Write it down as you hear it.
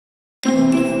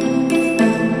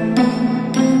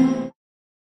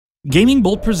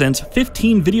GamingBolt presents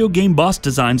 15 video game boss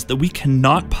designs that we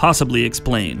cannot possibly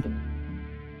explain.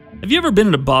 Have you ever been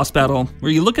in a boss battle where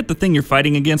you look at the thing you're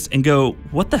fighting against and go,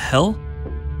 what the hell?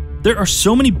 There are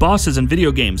so many bosses in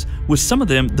video games, with some of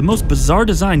them the most bizarre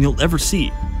design you'll ever see.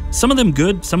 Some of them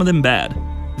good, some of them bad.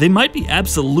 They might be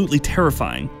absolutely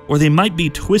terrifying, or they might be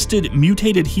twisted,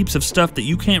 mutated heaps of stuff that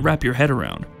you can't wrap your head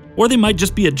around. Or they might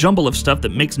just be a jumble of stuff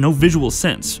that makes no visual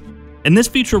sense. In this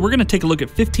feature, we're going to take a look at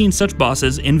 15 such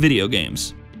bosses in video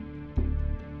games.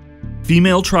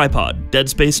 Female Tripod, Dead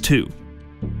Space 2.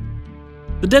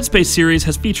 The Dead Space series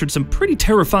has featured some pretty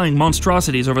terrifying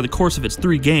monstrosities over the course of its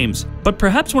 3 games, but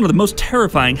perhaps one of the most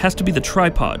terrifying has to be the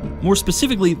tripod, more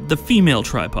specifically the female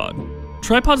tripod.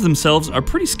 Tripods themselves are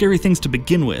pretty scary things to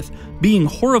begin with, being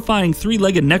horrifying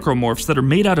 3-legged necromorphs that are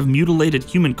made out of mutilated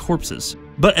human corpses.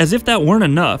 But as if that weren't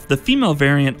enough, the female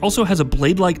variant also has a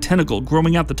blade-like tentacle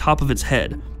growing out the top of its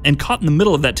head, and caught in the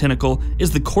middle of that tentacle is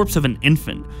the corpse of an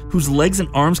infant, whose legs and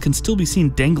arms can still be seen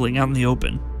dangling out in the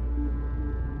open.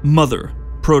 Mother,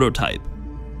 Prototype.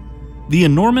 The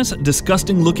enormous,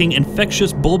 disgusting-looking,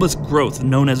 infectious, bulbous growth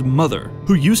known as Mother,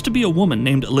 who used to be a woman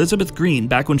named Elizabeth Green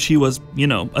back when she was,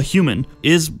 a human,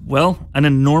 is, well, an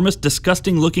enormous,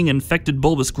 disgusting-looking, infected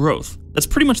bulbous growth. That's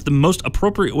pretty much the most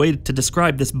appropriate way to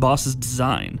describe this boss's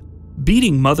design.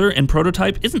 Beating Mother and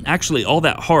Prototype isn't actually all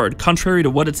that hard, contrary to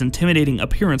what its intimidating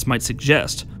appearance might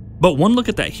suggest. But one look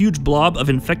at that huge blob of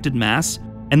infected mass,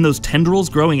 and those tendrils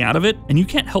growing out of it, and you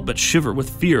can't help but shiver with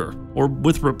fear, or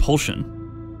with repulsion.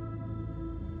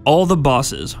 All the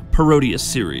Bosses, Parodius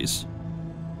series.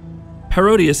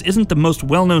 Parodius isn't the most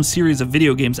well-known series of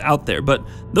video games out there, but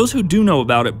those who do know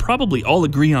about it probably all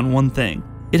agree on one thing.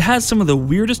 It has some of the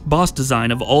weirdest boss design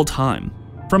of all time.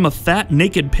 From a fat,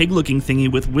 naked pig-looking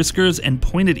thingy with whiskers and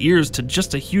pointed ears to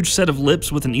just a huge set of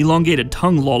lips with an elongated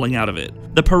tongue lolling out of it.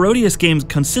 The Parodius games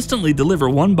consistently deliver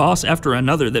one boss after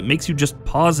another that makes you just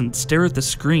pause and stare at the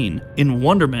screen in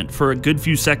wonderment for a good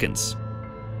few seconds.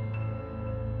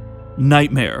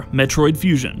 Nightmare, Metroid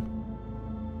Fusion.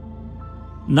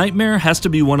 Nightmare has to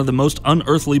be one of the most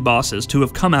unearthly bosses to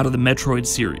have come out of the Metroid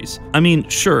series. I mean,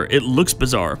 sure, it looks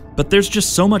bizarre, but there's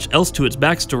just so much else to its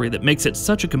backstory that makes it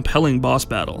such a compelling boss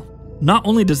battle. Not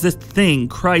only does this thing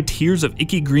cry tears of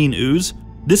icky green ooze,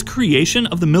 this creation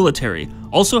of the military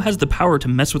also has the power to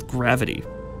mess with gravity.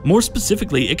 More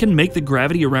specifically, it can make the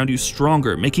gravity around you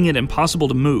stronger, making it impossible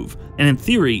to move, and in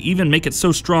theory, even make it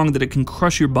so strong that it can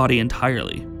crush your body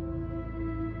entirely.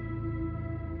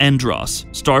 Endros,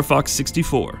 Star Fox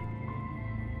 64.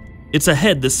 It's a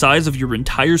head the size of your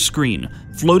entire screen,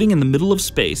 floating in the middle of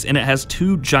space, and it has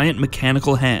 2 giant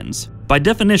mechanical hands. By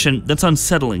definition, that's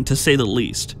unsettling to say the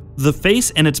least. The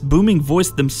face and its booming voice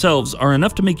themselves are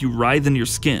enough to make you writhe in your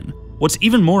skin. What's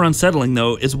even more unsettling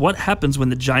though is what happens when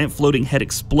the giant floating head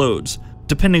explodes.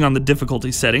 Depending on the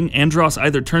difficulty setting, Andros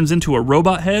either turns into a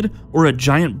robot head or a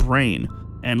giant brain.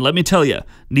 And let me tell ya,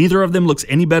 neither of them looks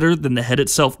any better than the head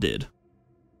itself did.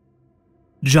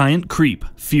 Giant Creep,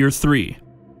 Fear 3.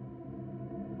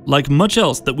 Like much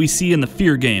else that we see in the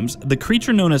Fear games, the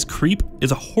creature known as Creep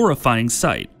is a horrifying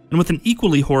sight, and with an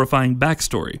equally horrifying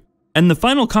backstory. And the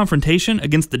final confrontation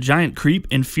against the Giant Creep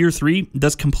in Fear 3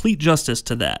 does complete justice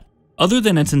to that. Other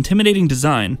than its intimidating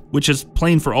design, which is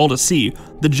plain for all to see,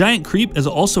 the Giant Creep is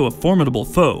also a formidable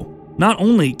foe. Not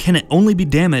only can it only be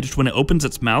damaged when it opens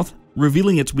its mouth,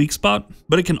 revealing its weak spot,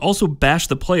 but it can also bash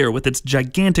the player with its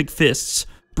gigantic fists,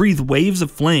 breathe waves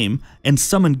of flame, and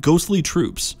summon ghostly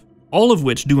troops, all of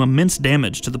which do immense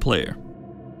damage to the player.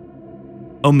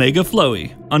 Omega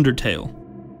Flowy, Undertale.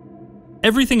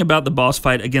 Everything about the boss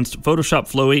fight against Photoshop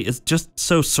Flowy is just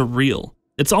so surreal.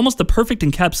 It's almost the perfect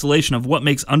encapsulation of what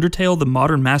makes Undertale the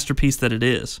modern masterpiece that it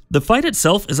is. The fight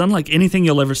itself is unlike anything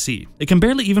you'll ever see. It can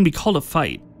barely even be called a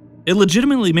fight. It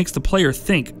legitimately makes the player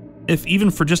think, if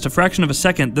even for just a fraction of a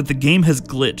second, that the game has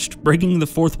glitched, breaking the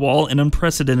fourth wall in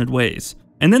unprecedented ways.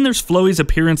 And then there's Flowy's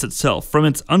appearance itself, from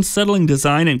its unsettling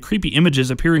design and creepy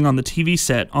images appearing on the TV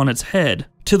set on its head,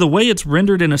 to the way it's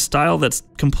rendered in a style that's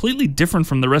completely different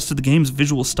from the rest of the game's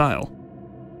visual style.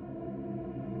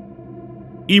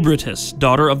 Ebritus,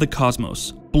 Daughter of the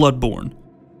Cosmos, Bloodborne.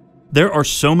 There are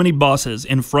so many bosses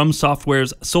in From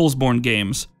Software's Soulsborne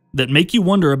games that make you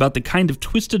wonder about the kind of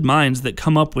twisted minds that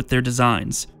come up with their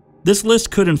designs. This list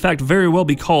could in fact very well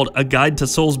be called a guide to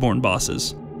Soulsborne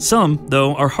bosses. Some,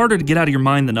 though, are harder to get out of your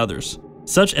mind than others,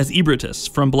 such as Ebritus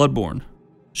from Bloodborne.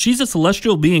 She's a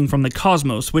celestial being from the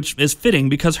cosmos, which is fitting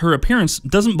because her appearance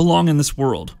doesn't belong in this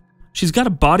world. She's got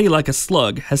a body like a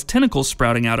slug, has tentacles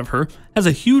sprouting out of her, has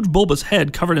a huge bulbous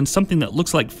head covered in something that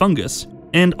looks like fungus,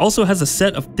 and also has a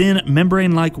set of thin,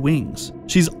 membrane-like wings.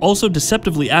 She's also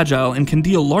deceptively agile and can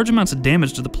deal large amounts of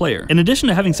damage to the player, in addition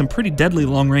to having some pretty deadly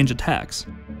long-range attacks.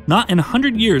 Not in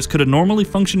 100 years could a normally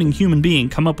functioning human being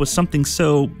come up with something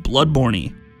so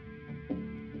bloodborne-y.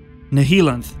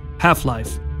 Nihilanth,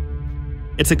 Half-Life.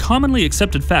 It's a commonly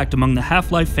accepted fact among the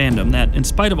Half-Life fandom that, in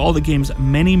spite of all the game's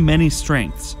many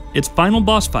strengths, its final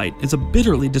boss fight is a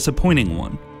bitterly disappointing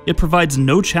one. It provides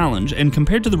no challenge, and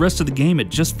compared to the rest of the game, it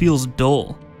just feels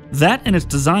dull. That and its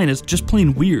design is just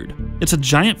plain weird. It's a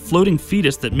giant floating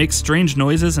fetus that makes strange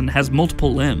noises and has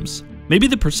multiple limbs. Maybe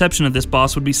the perception of this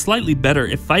boss would be slightly better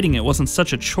if fighting it wasn't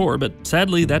such a chore, but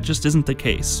sadly that just isn't the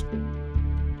case.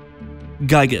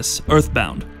 Gygus,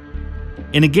 Earthbound.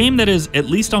 In a game that is, at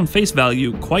least on face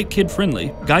value, quite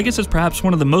kid-friendly, Gygus is perhaps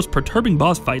one of the most perturbing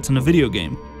boss fights in a video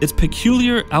game. Its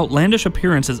peculiar, outlandish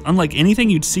appearance is unlike anything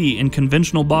you'd see in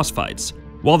conventional boss fights,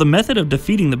 while the method of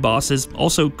defeating the boss is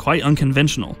also quite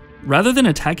unconventional. Rather than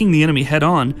attacking the enemy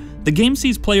head-on, the game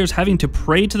sees players having to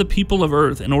pray to the people of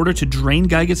Earth in order to drain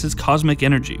Gygus' cosmic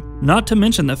energy. Not to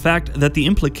mention the fact that the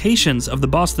implications of the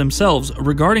boss themselves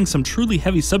regarding some truly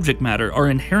heavy subject matter are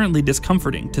inherently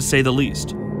discomforting, to say the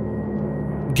least.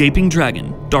 Gaping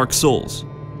Dragon, Dark Souls.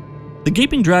 The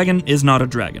Gaping Dragon is not a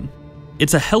dragon.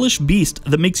 It's a hellish beast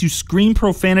that makes you scream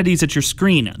profanities at your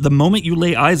screen the moment you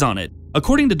lay eyes on it.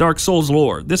 According to Dark Souls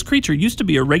lore, this creature used to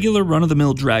be a regular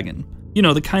run-of-the-mill dragon. You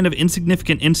know, the kind of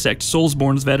insignificant insect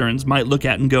Soulsborne's veterans might look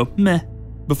at and go, meh,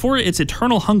 before its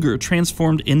eternal hunger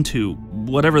transformed into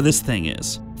whatever this thing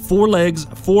is. 4 legs,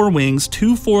 4 wings,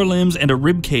 2 forelimbs, and a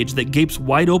ribcage that gapes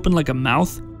wide open like a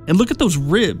mouth. And look at those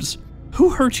ribs! Who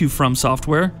hurt you, From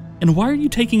Software? And why are you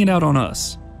taking it out on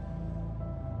us?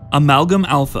 Amalgam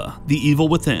Alpha, The Evil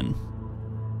Within.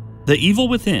 The Evil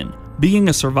Within, being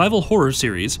a survival horror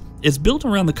series, is built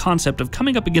around the concept of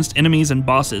coming up against enemies and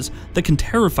bosses that can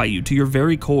terrify you to your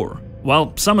very core.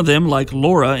 While some of them, like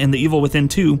Laura in The Evil Within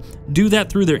 2, do that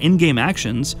through their in-game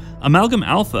actions, Amalgam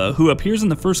Alpha, who appears in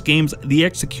the first game's The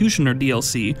Executioner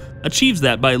DLC, achieves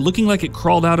that by looking like it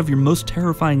crawled out of your most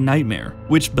terrifying nightmare,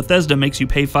 which Bethesda makes you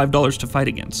pay $5 to fight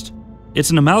against. It's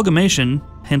an amalgamation,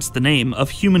 hence the name, of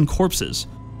human corpses,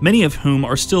 many of whom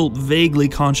are still vaguely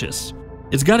conscious.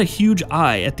 It's got a huge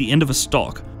eye at the end of a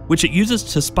stalk, which it uses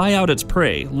to spy out its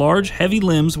prey, large, heavy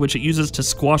limbs which it uses to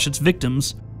squash its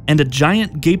victims, and a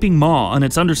giant gaping maw on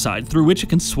its underside through which it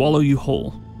can swallow you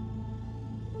whole.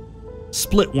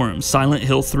 Splitworm, Silent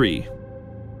Hill 3.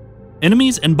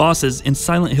 Enemies and bosses in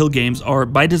Silent Hill games are,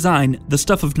 by design, the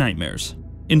stuff of nightmares.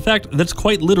 In fact, that's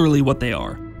quite literally what they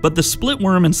are. But the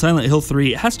Splitworm in Silent Hill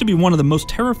 3 has to be one of the most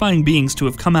terrifying beings to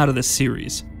have come out of this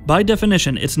series. By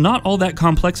definition, it's not all that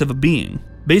complex of a being.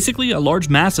 Basically, a large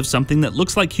mass of something that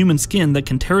looks like human skin that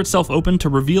can tear itself open to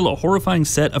reveal a horrifying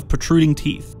set of protruding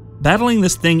teeth. Battling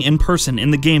this thing in person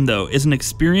in the game, though, is an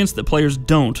experience that players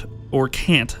don't, or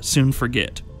can't, soon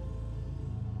forget.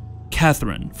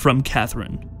 Catherine from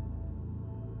Catherine.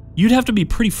 You'd have to be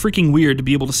pretty freaking weird to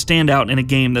be able to stand out in a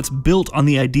game that's built on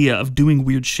the idea of doing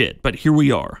weird shit, but here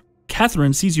we are.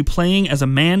 Catherine sees you playing as a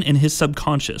man in his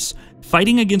subconscious,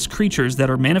 fighting against creatures that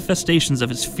are manifestations of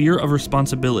his fear of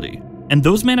responsibility. And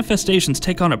those manifestations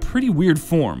take on a pretty weird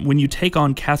form when you take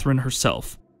on Catherine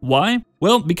herself. Why?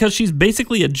 Well, because she's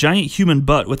basically a giant human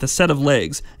butt with a set of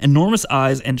legs, enormous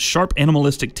eyes, and sharp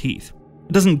animalistic teeth.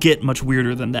 It doesn't get much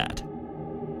weirder than that.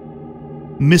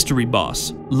 Mystery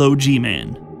Boss, Low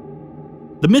G-Man.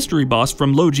 The Mystery Boss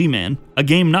from Low G-Man, a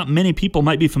game not many people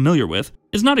might be familiar with,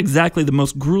 is not exactly the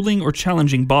most grueling or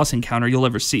challenging boss encounter you'll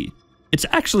ever see. It's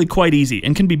actually quite easy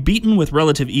and can be beaten with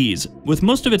relative ease, with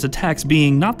most of its attacks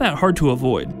being not that hard to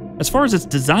avoid. As far as its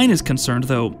design is concerned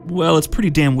though, well, it's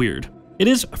pretty damn weird. It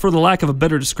is, for the lack of a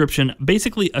better description,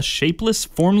 basically a shapeless,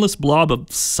 formless blob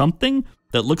of something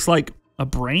that looks like a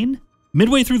brain?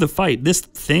 Midway through the fight, this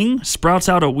thing sprouts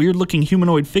out a weird-looking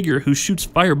humanoid figure who shoots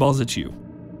fireballs at you.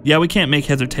 Yeah, we can't make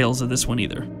heads or tails of this one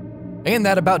either. And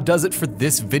that about does it for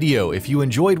this video. If you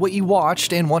enjoyed what you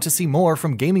watched and want to see more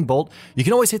from GamingBolt, you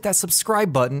can always hit that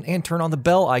subscribe button and turn on the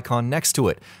bell icon next to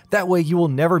it. That way you will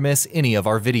never miss any of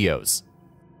our videos.